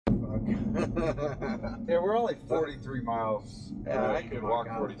Yeah, we're only 43 miles. Yeah, I could walk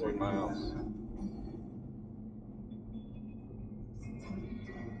 43 miles.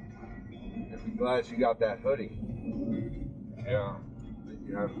 I'm glad you got that hoodie. Yeah.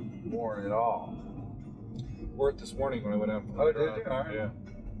 You haven't worn it all. Wore it this morning when I went out. Oh, did you? All right. Yeah.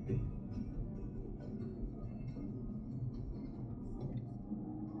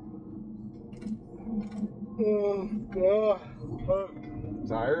 Oh, God.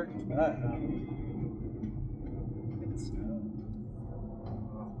 Tired? It's snow.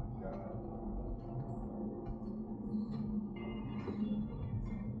 Oh, my God.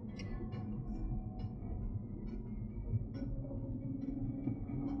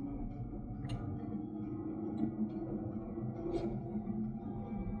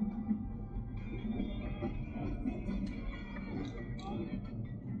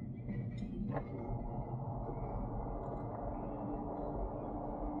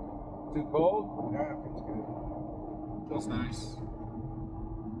 Too cold? Yeah, it's good. Feels nice.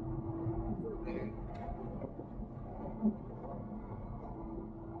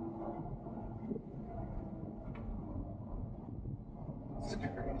 It's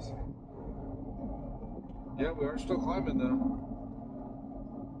crazy. Yeah, we are still climbing though.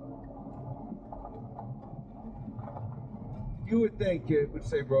 You would think it would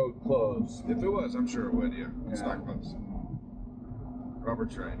say road closed. If it was, I'm sure it would. Yeah, it's Yeah. not close.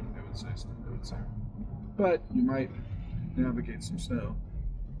 Robert's right. It would say. It would say. But you might navigate some snow.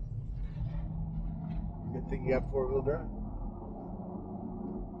 Good thing you got four-wheel drive.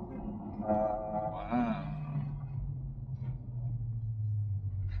 Wow.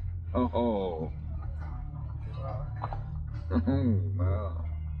 Oh. Oh, wow.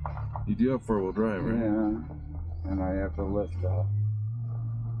 You do have four-wheel drive, right? Yeah. And I have to lift up.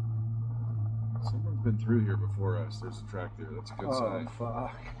 Someone's been through here before us. There's a track there. That's a good sign.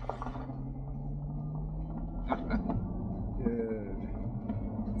 Fuck. Dude.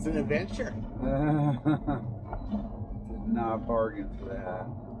 It's an adventure. Did not bargain for that.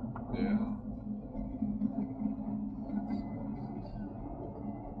 Yeah.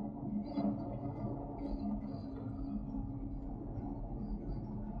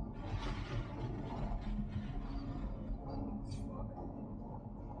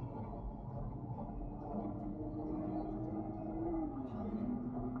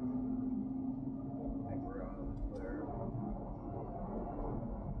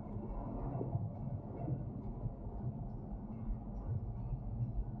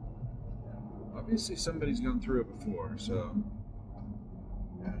 Obviously, somebody's gone through it before, so.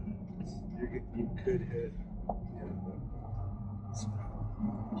 Yeah. You could hit. Yeah, but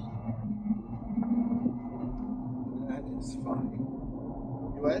That is funny.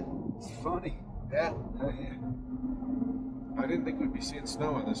 what? It's funny. Yeah. I didn't think we'd be seeing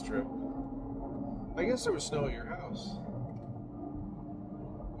snow on this trip. I guess there was snow at your house.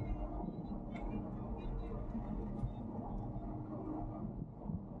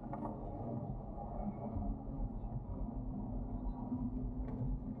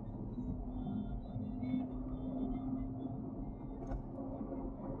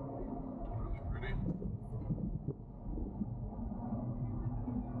 Pretty.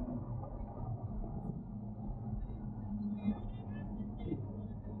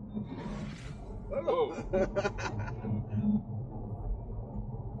 Whoa.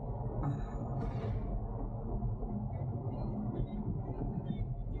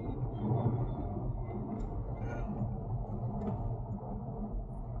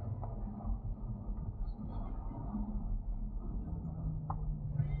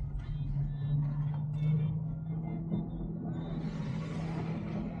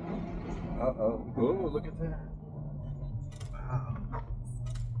 Uh-oh. Oh, look at that. Wow.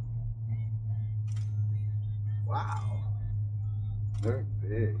 Wow. They're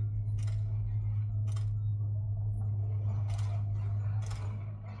big.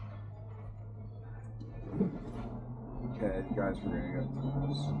 Okay, guys, we're gonna go through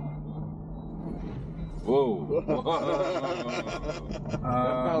this. Whoa. That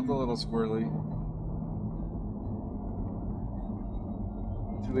felt a little squirrely.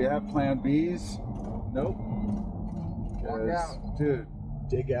 Do we have plan Bs? Nope. Walk out. Dude.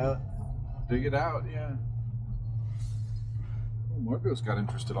 Dig out. Dig it out, yeah. Oh, Marco's got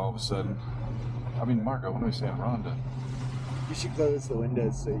interested all of a sudden. I mean, Marco, what am I saying? Rhonda. You should close the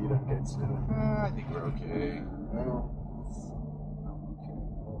windows so you don't get snow. I think we're okay. Well,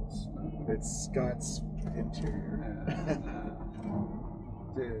 it's Scott's interior.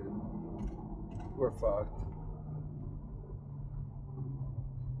 Dude. We're fucked.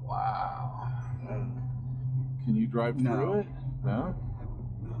 Wow. Can you drive through No. it? No?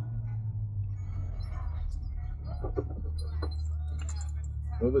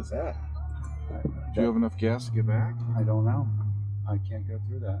 What was that? Do you have enough gas to get back? I don't know. I can't go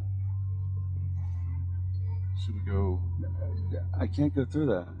through that. Should we go? I can't go through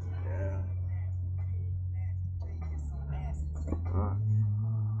that. Yeah.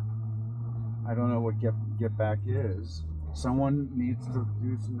 I don't know what get back is. Someone needs to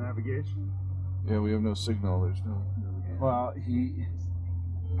do some navigation. Yeah, we have no signal. There's no navigation. Well,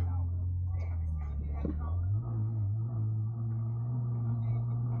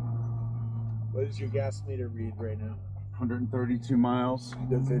 What does your gas meter read right now? 132 miles.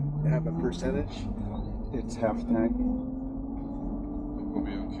 Does it have a percentage? It's half tank. We'll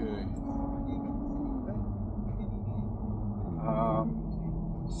be okay.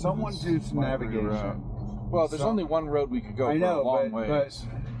 Someone do some navigation. Well, there's only one road we could go I know, for a long but ways.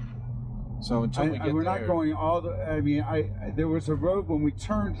 So until we get we're there, not going all the. I mean, there was a road when we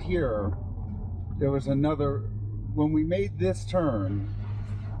turned here. There was another when we made this turn.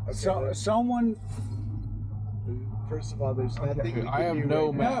 Okay, Someone. First of all, there's nothing. you I can have do no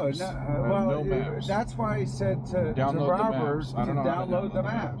right maps. Well, no maps. that's why I said to Download the Robert maps. to I don't know how to download the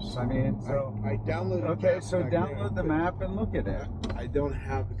maps. I mean, now. so I downloaded. okay, maps so back download the then, map and look at it. but I don't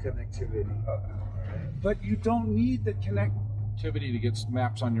have the connectivity. But you don't need the connect. activity to get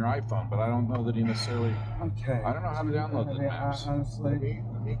maps on your iPhone, but I don't know that he necessarily. Okay. I don't know how to download the maps. Honestly,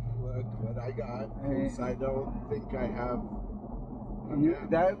 Let me look what I got, because I don't think I have.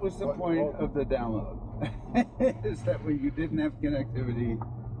 that was the What- point what- of the download. Is that when you didn't have connectivity?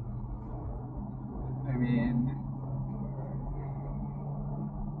 I mean,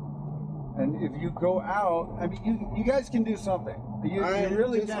 and if you go out, I mean, you guys can do something. You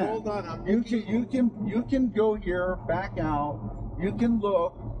really just can. hold on. I'm You looking. can go here, back out. You can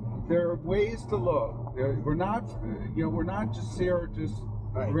look. There are ways to look. We're not, we're not just here just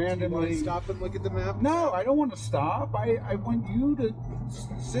All right, randomly. do you want to stop and look at the map? No, I don't want to stop. I want you to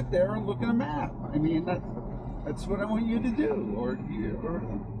sit there and look at a map. I mean, that's what I want you to do.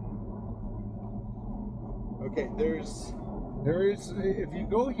 Okay, there is. If you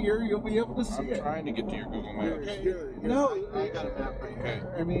go here, you'll be able to see I'm it. trying to get to your Google Maps. No, I got a map right Okay.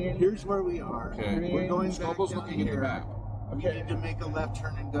 here. I mean, Here's where we are. Okay. We're going back Scobo's down looking at the here. map. We need to make a left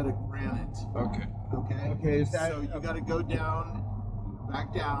turn and go to Granite. Okay. Okay. Okay, is that- So you got to go down,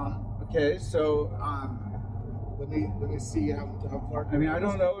 back down. okay, so Let me see how far. I mean, I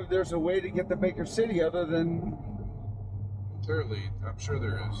don't know if there's a way to get to Baker City other than. Clearly, I'm sure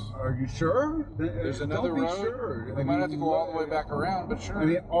there is. Are you sure? There's Don't another be road. Sure. We might have to go all the way back around, but sure. I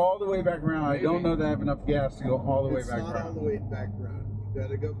mean, all the way back around. I don't know that I have enough gas to go all the way It's back not around. all the way back around. You got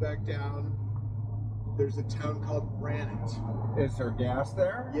to go back down. There's a town called Granite. Is there gas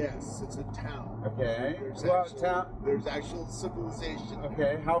there? Yes, it's a town. Okay. There's Well, there's actual civilization.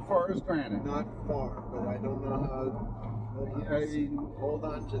 Okay. How far is Granite? Not far, but I don't know how. I mean- Hold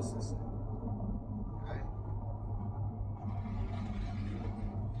on just a second. Okay.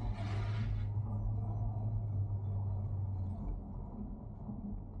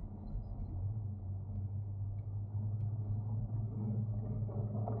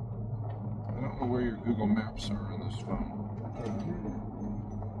 I don't know where your Google Maps are on this phone.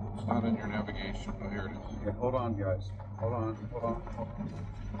 It's not in your navigation. Oh, here it is. Okay, hold on, guys. Hold on.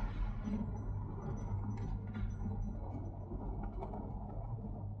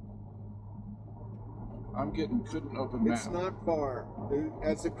 I'm getting couldn't open It's map. not far.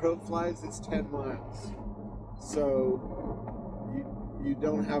 As the crow flies, it's 10 miles. So you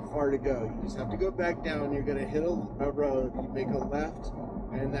don't have far to go. You just have to go back down. You're going to hit a road. You make a left,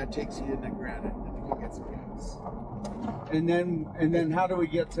 and that takes you into Granite, and you can get some gas. And then how do we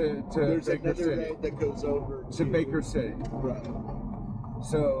get to There's Baker another City? road that goes over To Baker City. Right.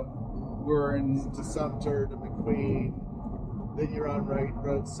 So we're in. To Sumter, to McQueen. Then you're on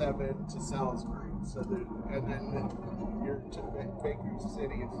Road 7 to Salisbury. So and then you're to Baker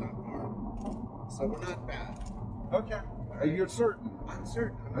City. It's not far. So we're not bad. Okay. You're certain? I'm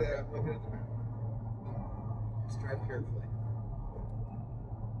certain. I'm looking at the map. Just drive carefully.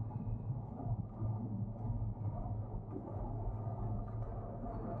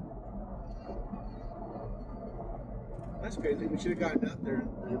 That's crazy. We should have gotten out there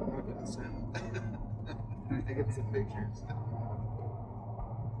and walked in the sun. Taking some pictures.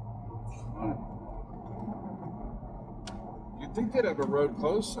 You'd think they'd have a road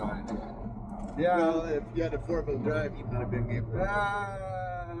closed sign. Yeah. Well, if you had a 4-wheel drive, you might have been able to.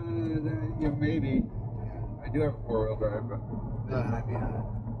 Yeah, maybe. I do have a 4-wheel drive, but. No, I mean,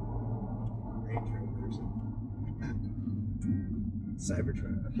 Range Rover or something.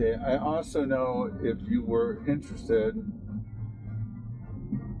 Cybertruck. Okay, I also know if you were interested,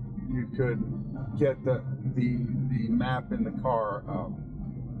 you you could get the map in the car up.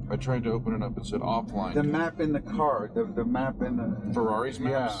 I tried to open it up. It said offline. The map in the car. The map in the Ferrari's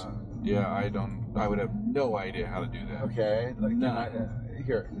maps. Yeah. Yeah, I would have no idea how to do that. Okay. Like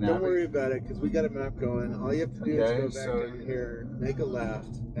here. Don't worry about it, because we got a map going. All you have to do is go back so down here, make a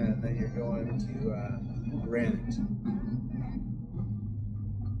left, and then you're going to Granite.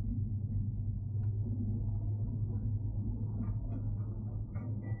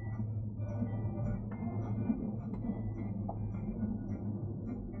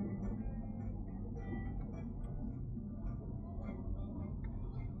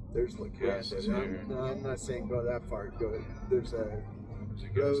 There's gas is here. No, I'm not saying go that far. Go. There's a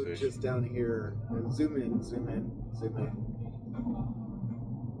Gas road station. just down here. Zoom in, zoom in, zoom in.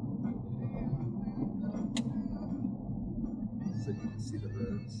 So you can see the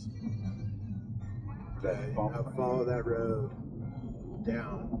roads. Okay, now follow that road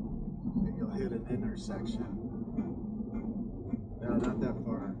down, and you'll hit an intersection. No, not that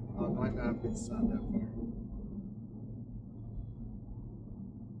far. On my map, it's not that far.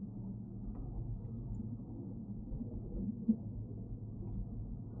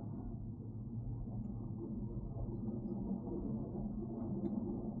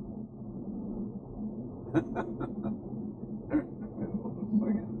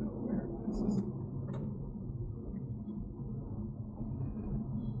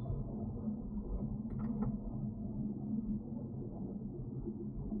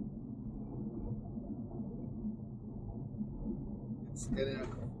 It's NF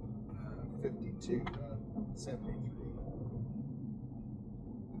 52, 73.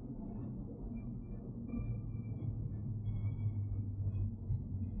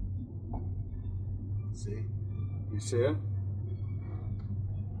 See? You see it?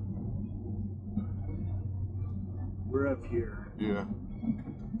 We're up here. Yeah.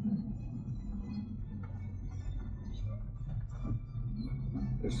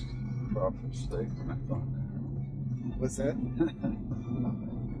 This is proper statement on there. What's that?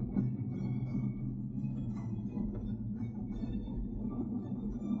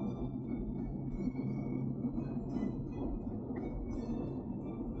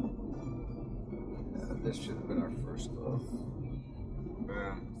 This should have been our first love.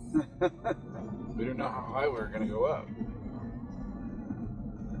 Yeah. We didn't know how high we were going to go up.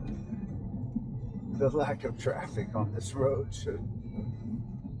 The lack of traffic on this road should.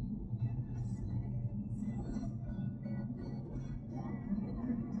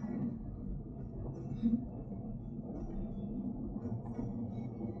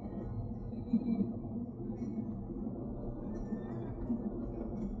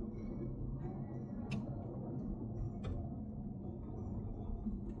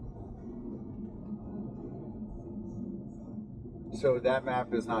 So that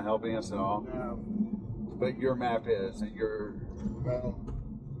map is not helping us at all? No. But your map is, and your Well,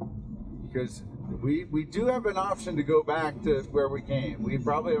 because we do have an option to go back to where we came. We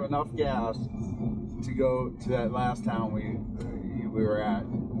probably have enough gas to go to that last town we were at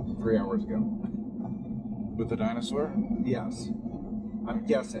 3 hours ago. With the dinosaur? Yes, I'm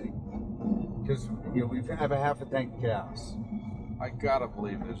guessing because we have a half a tank of gas. I gotta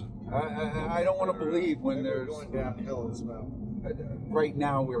believe there's. I don't want to believe when we're there's going downhill as well. right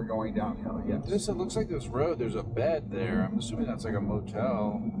now we're going downhill. Yes. It looks like this road. There's a bed there. I'm assuming that's like a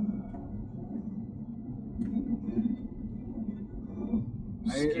motel.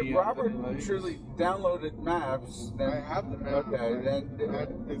 If Robert surely downloaded maps, then I have the map. okay,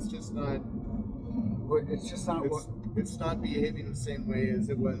 then It's just not. it's just not what. It's not behaving the same way as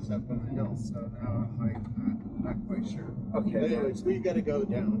it was up on the hill. So now I'm like not quite sure. Okay. But anyways, we got to go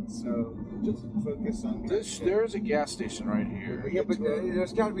down. So just focus on There's a gas station right here. Yeah, but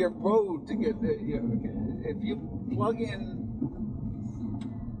there's got to be a road to get. If you plug in,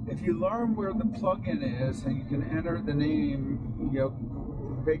 if you learn where the plug-in is, and you can enter the name,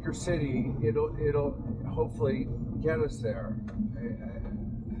 Baker City, it'll hopefully get us there.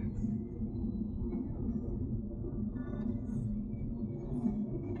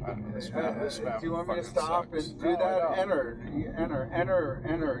 Do you want me to stop sucks. and do No, that? I don't.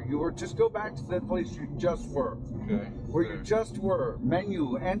 Enter. You were just go back to the place you just were. Okay. Where you just were.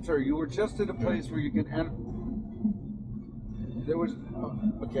 Menu, enter. You were just at a place where you can enter. There was,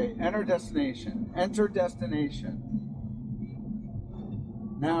 okay, enter destination. Enter destination.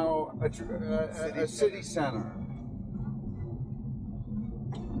 Now, a city center.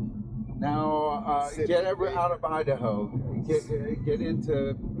 Now, get out of Idaho. Get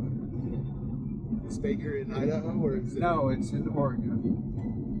into. Is Baker in Idaho or is it? No, it's in Oregon.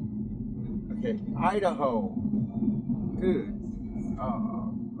 Okay, Idaho. Dude.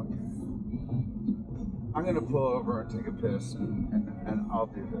 Okay. I'm gonna pull over and take a piss, and I'll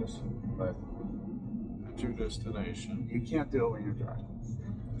do this. But to destination. you can't do it when you're driving.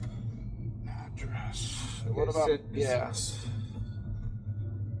 Address. Okay, What about sit- gas?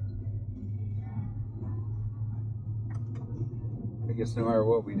 I guess no matter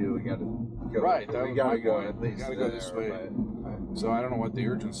what we do, we gotta go. Right, that we was gotta my go point. at We least gotta go there, this way. but So I don't know what the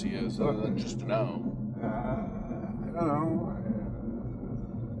urgency is, other than just to know. I don't know.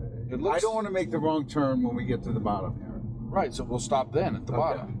 It looks I don't want to make the wrong turn when we get to the bottom here. right. So we'll stop then at the Okay.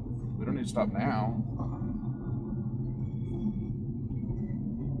 bottom. We don't need to stop now.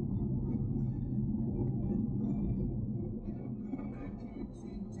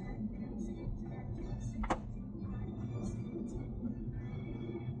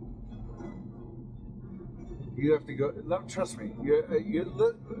 You have to go. Trust me.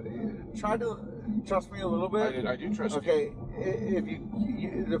 Try to trust me a little bit. I do trust you. Okay. If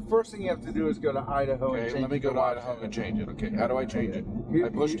you, the first thing you have to do is go to Idaho and Okay, change let me it go to Washington. Idaho and change it. Okay, how do I change it? You- I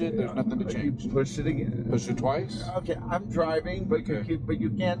pushed it. There's you- nothing to change. You push it again. Push it twice. Okay, I'm driving, but Okay. you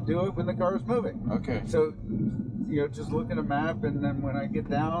can't do it when the car is moving. Okay. So, just look at a map, and then when I get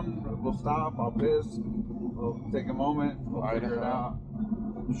down, we'll stop. I'll piss. We'll take a moment. We'll figure it Idaho. out.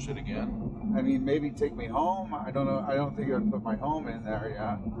 Shit again. I mean, maybe take me home. I don't know. I don't think I'd put my home in there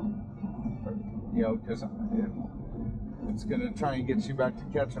yet. Because it's going to try and get you back to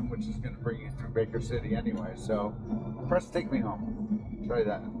Ketchum, which is going to bring you through Baker City anyway. So, press take me home. Try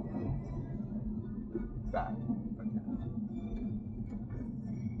that. Back.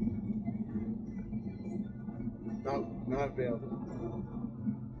 No, not available.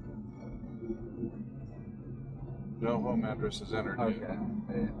 No home address is entered Okay.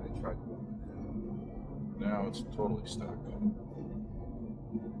 yet. I tried. Now it's totally stuck.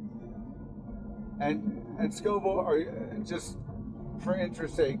 And Scoble, are you, just for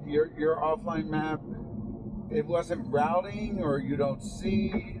interest sake, your offline map, it wasn't routing, or you don't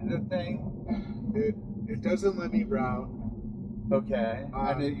see the thing? It doesn't let me route. Okay.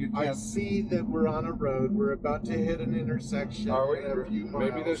 And you I can't. see that we're on a road. We're about to hit an intersection Are we? in a few miles.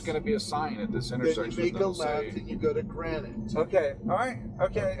 Maybe there's going to be a sign at this Then intersection you make a that'll left say, and you go to Granite. Okay. All right.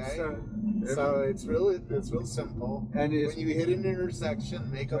 Okay. Okay. So it's real simple. And it's When you hit an intersection,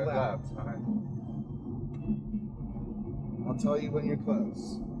 make a left. All right. I'll tell you when you're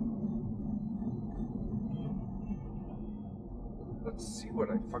close. Let's see what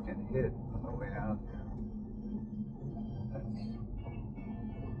I fucking hit on the way out here.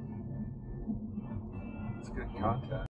 That's good content.